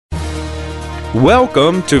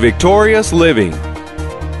Welcome to Victorious Living.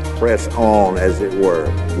 Press on, as it were,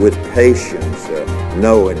 with patience,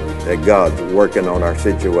 knowing that God's working on our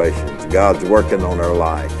situations. God's working on our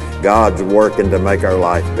life. God's working to make our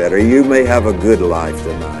life better. You may have a good life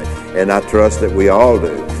tonight, and I trust that we all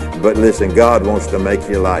do. But listen, God wants to make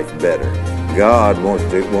your life better. God wants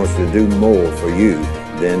to do more for you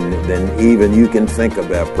than even you can think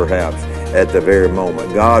about, perhaps, at the very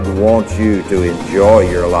moment. God wants you to enjoy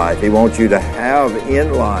your life. He wants you to have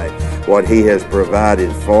in life what He has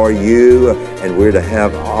provided for you, and we're to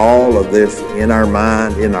have all of this in our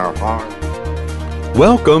mind, in our heart.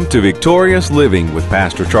 Welcome to Victorious Living with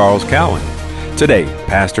Pastor Charles Cowan. Today,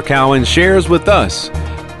 Pastor Cowan shares with us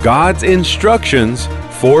God's instructions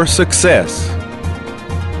for success.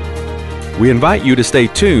 We invite you to stay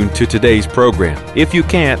tuned to today's program. If you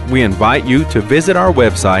can't, we invite you to visit our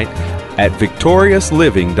website at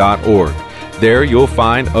victoriousliving.org. There you'll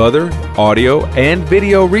find other audio and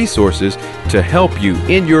video resources to help you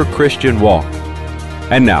in your Christian walk.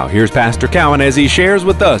 And now, here's Pastor Cowan as he shares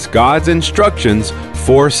with us God's instructions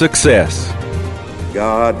for success.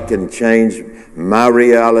 God can change my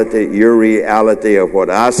reality, your reality of what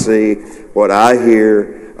I see, what I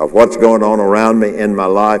hear, of what's going on around me in my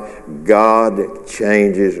life. God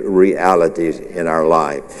changes realities in our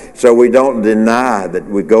life. So we don't deny that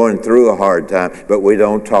we're going through a hard time, but we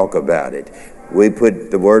don't talk about it. We put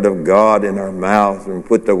the Word of God in our mouth and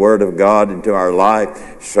put the Word of God into our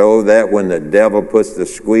life so that when the devil puts the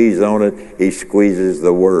squeeze on it, he squeezes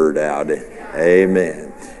the Word out.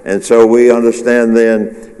 Amen. And so we understand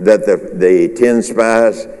then that the 10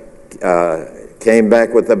 spies came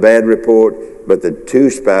back with a bad report. But the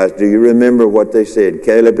 2 spies, do you remember what they said?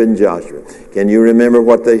 Caleb and Joshua. Can you remember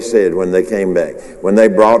what they said when they came back? When they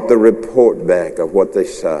brought the report back of what they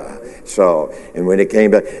saw. And when it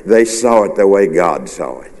came back, they saw it the way God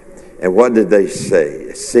saw it. And what did they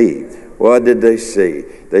see? What did they see?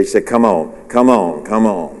 They said, come on.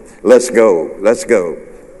 Let's go. Let's go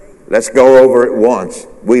over it once.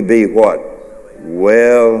 We be what?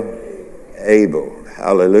 Well able.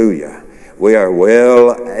 Hallelujah. We are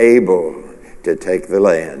well able to take the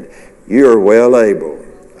land. You're well able.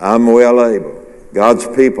 I'm well able. God's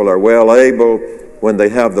people are well able when they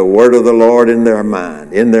have the word of the Lord in their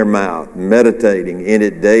mind, in their mouth, meditating in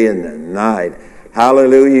it day and night.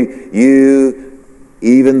 Hallelujah. You,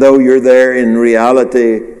 even though you're there in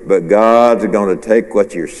reality, but God's going to take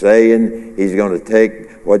what you're saying. He's going to take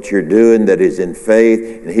what you're doing that is in faith,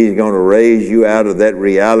 and He's going to raise you out of that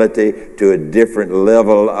reality to a different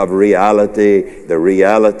level of reality, the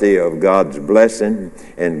reality of God's blessing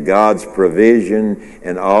and God's provision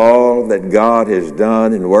and all that God has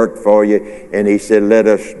done and worked for you. And He said, let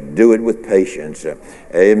us do it with patience.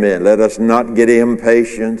 Amen. Let us not get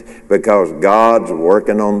impatient, because God's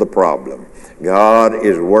working on the problem. God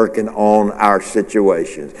is working on our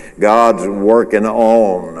situations. God's working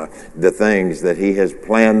on the things that He has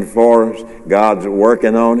planned for us. God's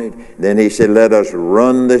working on it. Then He said, let us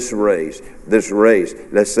run this race. Let's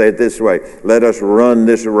say it this way. Let us run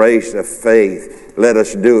this race of faith. Let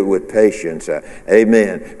us do it with patience.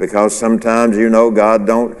 Amen. Because sometimes, God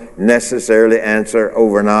don't necessarily answer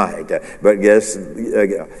overnight. But guess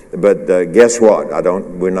what?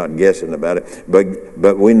 We're not guessing about it.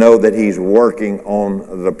 But we know that He's working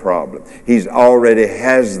on the problem. He's already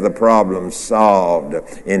has the problem solved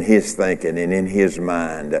in His thinking and in His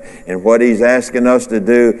mind. And what He's asking us to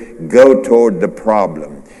do, go toward the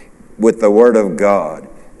problem with the Word of God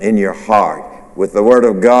in your heart, with the Word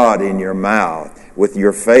of God in your mouth, with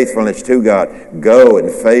your faithfulness to God. Go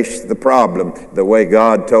and face the problem the way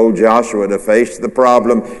God told Joshua to face the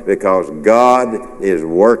problem, because God is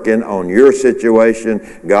working on your situation.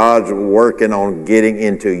 God's working on getting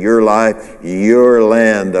into your life, your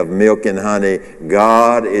land of milk and honey.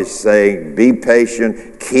 God is saying, be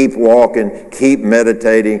patient, keep walking, keep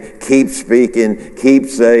meditating, keep speaking, keep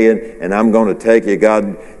saying, and I'm going to take you.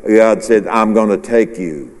 God said, I'm going to take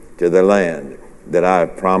you to the land that I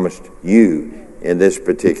have promised you in this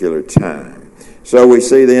particular time. So we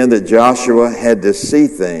see then that Joshua had to see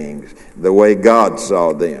things the way God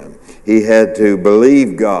saw them. He had to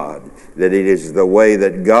believe God, that it is the way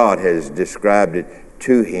that God has described it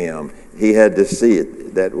to him. He had to see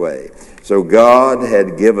it that way. So God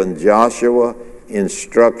had given Joshua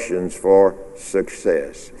instructions for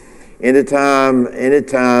success. Anytime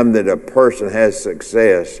that a person has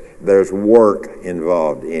success, there's work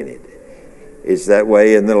involved in it. It's that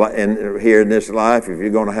way here in this life. If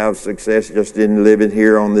you're going to have success just in living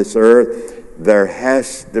here on this earth, there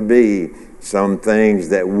has to be some things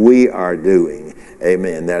that we are doing,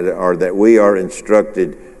 amen, that we are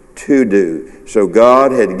instructed to do. So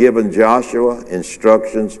God had given Joshua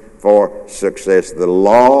instructions for success. The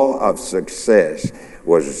law of success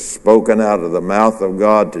was spoken out of the mouth of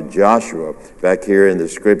God to Joshua back here in the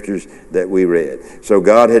scriptures that we read. So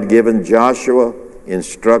God had given Joshua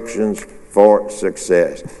instructions for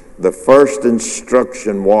success. The first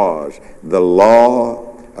instruction was the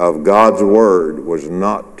law of God's word was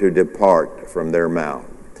not to depart from their mouth.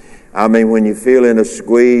 I mean, when you feel in a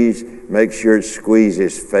squeeze, make sure it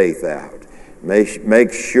squeezes faith out.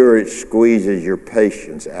 Make sure it squeezes your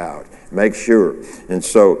patience out. Make sure. And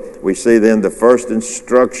so we see then the first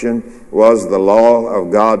instruction was the law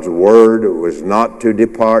of God's word was not to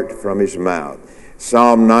depart from his mouth.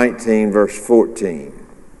 Psalm 19, verse 14.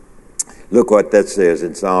 Look what that says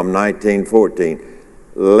in Psalm 19:14.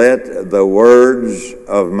 Let the words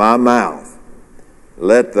of my mouth,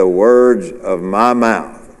 let the words of my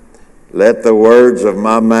mouth, let the words of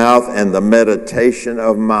my mouth and the meditation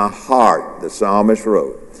of my heart, the psalmist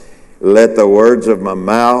wrote, let the words of my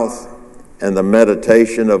mouth and the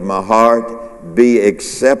meditation of my heart be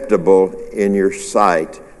acceptable in your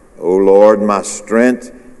sight, O Lord, my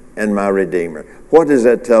strength and my Redeemer. What does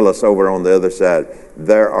that tell us over on the other side?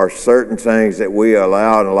 There are certain things that we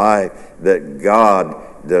allow in life that God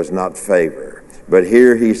does not favor. But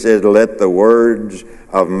here he says, let the words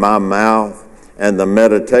of my mouth and the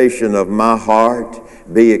meditation of my heart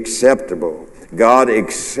be acceptable. God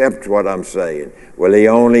accepts what I'm saying. Well, he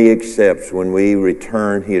only accepts when we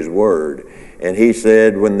return his word. And he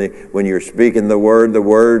said when you're speaking the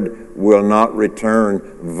word will not return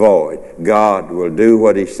void. God will do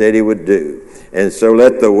what he said he would do. And so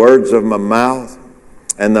let the words of my mouth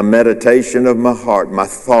and the meditation of my heart, my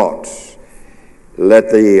thoughts,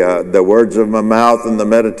 let the words of my mouth and the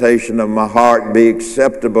meditation of my heart be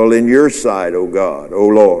acceptable in your sight, O God, O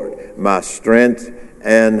Lord, my strength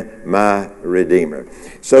and my Redeemer.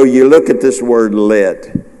 So you look at this word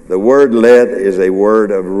let. The word let is a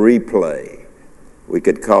word of replay. We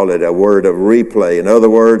could call it a word of replay. In other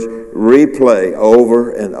words, replay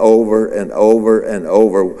over and over and over and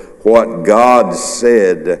over what God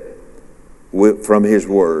said from his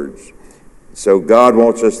words. So God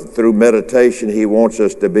wants us, through meditation, he wants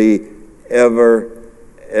us to be ever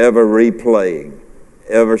replaying,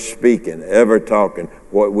 ever speaking, ever talking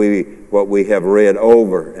what we have read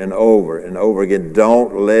over and over and over again.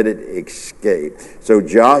 Don't let it escape. So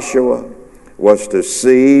Joshua was to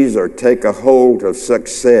seize or take a hold of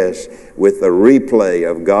success with the replay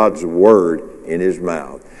of God's word in his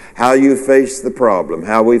mouth. How you face the problem,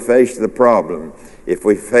 how we face the problem, if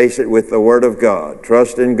we face it with the word of God,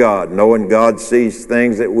 trust in God, knowing God sees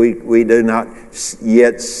things that we do not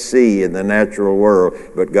yet see in the natural world,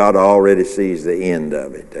 but God already sees the end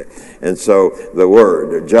of it. And so the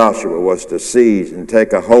word, Joshua, was to seize and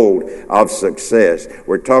take a hold of success.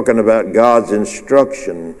 We're talking about God's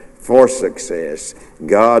instruction for success.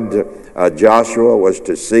 Joshua was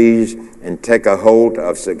to seize and take a hold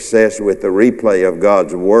of success with the replay of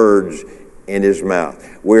God's words in his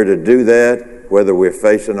mouth. We're to do that whether we're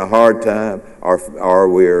facing a hard time or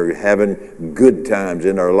we're having good times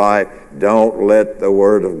in our life. Don't let the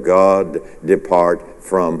word of God depart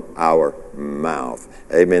from our mouth.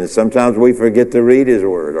 Amen. Sometimes we forget to read his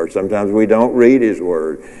word, or sometimes we don't read his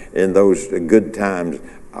word in those good times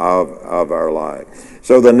of our life.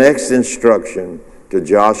 So the next instruction to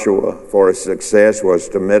Joshua for his success was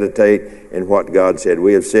to meditate in what God said.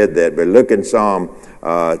 We have said that, but look in Psalm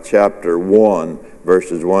chapter 1,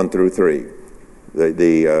 verses 1 through 3.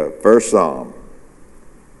 The first Psalm,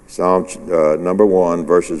 Psalm number 1,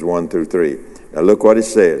 verses 1 through 3. Now look what it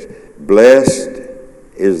says. Blessed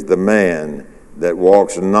is the man that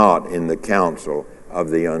walks not in the counsel of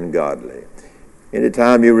the ungodly.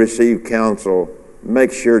 Anytime you receive counsel,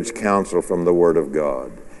 make sure it's counsel from the Word of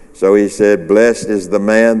God. So he said, blessed is the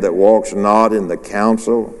man that walks not in the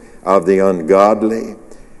counsel of the ungodly,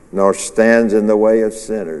 nor stands in the way of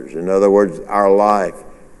sinners. In other words, our life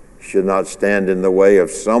should not stand in the way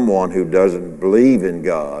of someone who doesn't believe in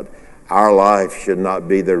God. Our life should not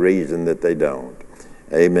be the reason that they don't.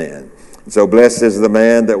 Amen. So blessed is the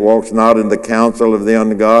man that walks not in the counsel of the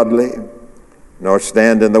ungodly, nor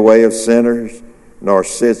stand in the way of sinners, nor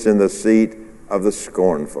sits in the seat of the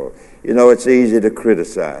scornful. You know, it's easy to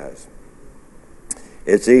criticize.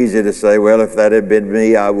 It's easy to say, well, if that had been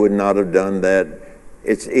me, I would not have done that.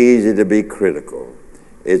 It's easy to be critical.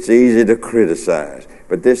 It's easy to criticize.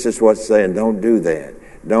 But this is what's saying, don't do that.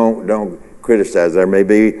 Don't criticize. There may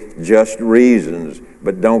be just reasons,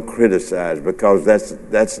 but don't criticize, because that's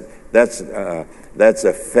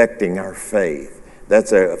affecting our faith.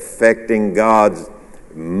 That's affecting God's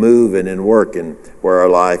moving and working where our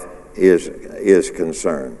life is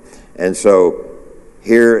concerned. And so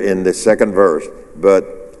here in the second verse,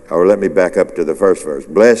 or let me back up to the first verse.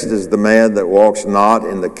 Blessed is the man that walks not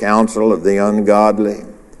in the counsel of the ungodly,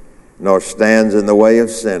 nor stands in the way of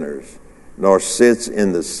sinners, nor sits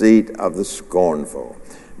in the seat of the scornful.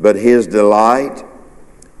 But his delight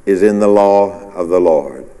is in the law of the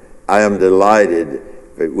Lord. I am delighted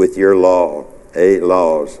with your laws.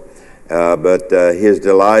 But his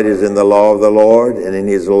delight is in the law of the Lord, and in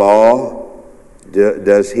his law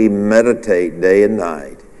does he meditate day and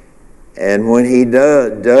night. And when he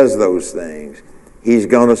does those things, he's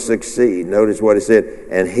going to succeed. Notice what he said,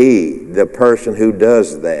 and he, the person who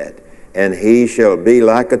does that, and he shall be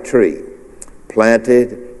like a tree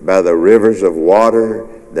planted by the rivers of water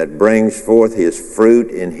that brings forth his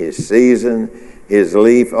fruit in his season. His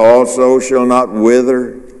leaf also shall not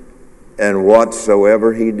wither, and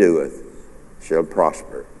whatsoever he doeth shall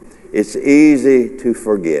prosper. It's easy to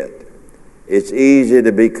forget. It's easy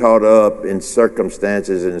to be caught up in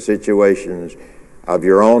circumstances and situations of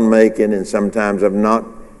your own making and sometimes of not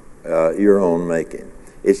your own making.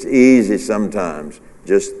 It's easy sometimes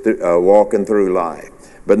just walking through life.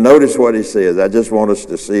 But notice what he says. I just want us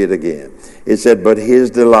to see it again. It said, but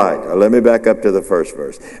his delight. Let me back up to the first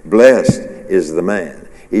verse. Blessed is the man.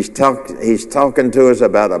 He's talking to us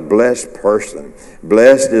about a blessed person.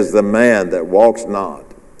 Blessed is the man that walks not,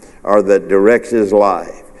 or that directs his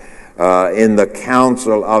life in the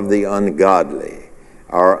counsel of the ungodly,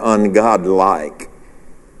 or ungodlike,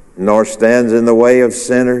 nor stands in the way of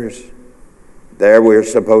sinners. There we're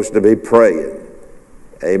supposed to be praying.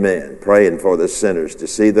 Amen. Praying for the sinners to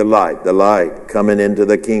see the light coming into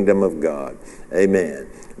the kingdom of God. Amen.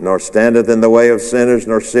 Nor standeth in the way of sinners,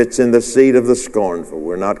 nor sits in the seat of the scornful.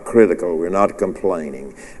 We're not critical. We're not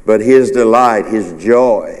complaining. But his delight, his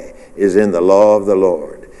joy is in the law of the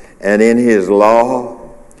Lord. And in his law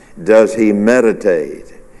does he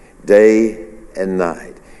meditate day and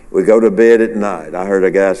night. We go to bed at night. I heard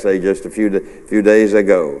a guy say just a few days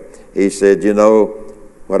ago, he said, you know,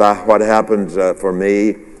 what happens for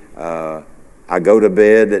me, I go to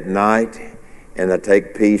bed at night and I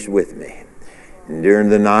take peace with me. And during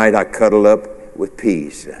the night, I cuddle up with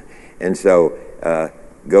peace. And so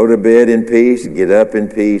go to bed in peace, get up in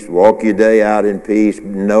peace, walk your day out in peace,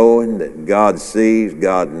 knowing that God sees,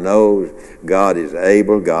 God knows, God is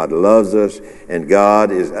able, God loves us, and God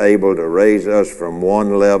is able to raise us from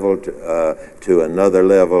one level to another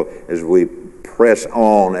level as we press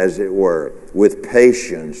on, as it were, with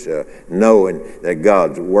patience, knowing that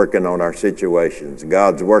God's working on our situations.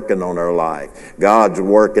 God's working on our life. God's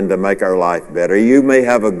working to make our life better. You may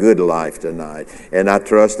have a good life tonight, and I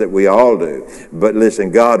trust that we all do. But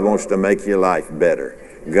listen, God wants to make your life better.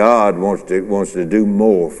 God wants to do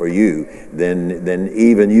more for you than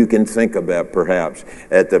even you can think about perhaps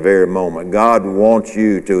at the very moment. God wants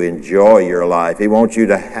you to enjoy your life. He wants you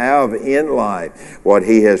to have in life what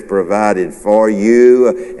he has provided for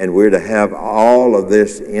you, and we're to have all of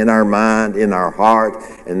this in our mind, in our heart.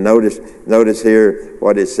 And notice here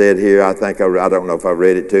what it said here. I don't know if I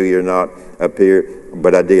read it to you or not up here,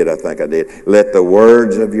 but I did. I think I did. Let the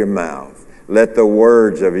words of your mouth,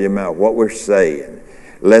 what we're saying,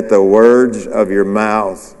 let the words of your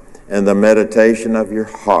mouth and the meditation of your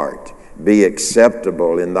heart be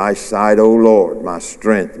acceptable in thy sight, O Lord, my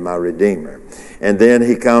strength, my Redeemer. And then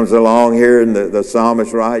he comes along here and the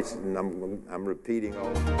psalmist writes, and I'm repeating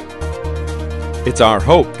all of it. It's our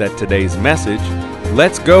hope that today's message,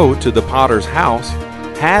 Let's Go to the Potter's House,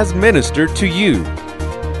 has ministered to you.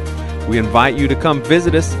 We invite you to come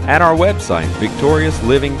visit us at our website,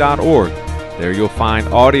 victoriousliving.org. There you'll find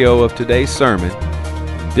audio of today's sermon,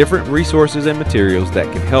 different resources and materials that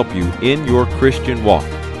can help you in your Christian walk.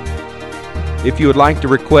 If you would like to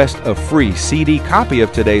request a free CD copy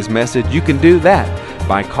of today's message, you can do that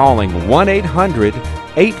by calling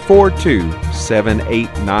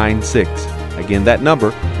 1-800-842-7896. Again, that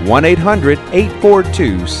number,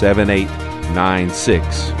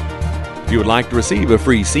 1-800-842-7896. If you would like to receive a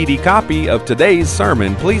free CD copy of today's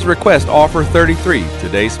sermon, please request offer 33.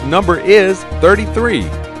 Today's number is 33.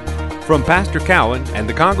 From Pastor Cowan and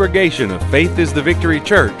the congregation of Faith is the Victory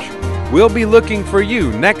Church, we'll be looking for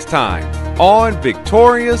you next time on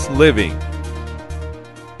Victorious Living.